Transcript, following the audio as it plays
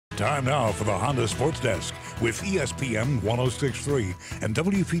Time now for the Honda Sports Desk with ESPN 1063 and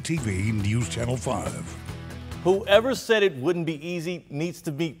WPTV News Channel 5. Whoever said it wouldn't be easy needs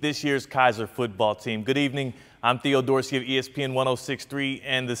to meet this year's Keiser football team. Good evening. I'm Theo Dorsey of ESPN 1063,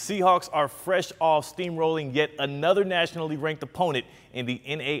 and the Seahawks are fresh off steamrolling yet another nationally ranked opponent in the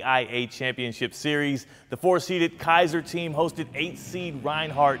NAIA Championship Series. The 4-seeded Keiser team hosted 8-seed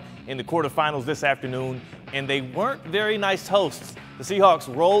Reinhardt in the quarterfinals this afternoon, and they weren't very nice hosts. The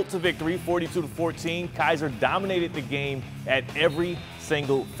Seahawks rolled to victory 42-14. Keiser dominated the game at every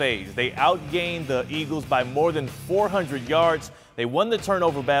single phase. They outgained the Eagles by more than 400 yards. They won the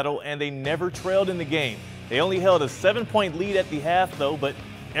turnover battle, and they never trailed in the game. They only held a 7-point lead at the half, though, but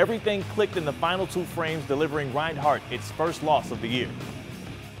everything clicked in the final two frames, delivering Reinhardt its first loss of the year.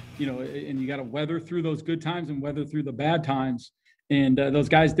 You know, and you got to weather through those good times and weather through the bad times. And those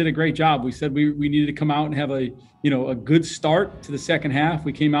guys did a great job. We said we needed to come out and have a good start to the second half.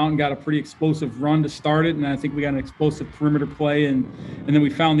 We came out and got a pretty explosive run to start it, and I think we got an explosive perimeter play, and then we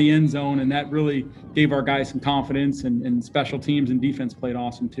found the end zone, and that really gave our guys some confidence, and special teams and defense played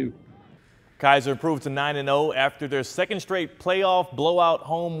awesome too. Keiser improved to 9-0 after their second straight playoff blowout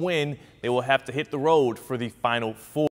home win. They will have to hit the road for the Final Four.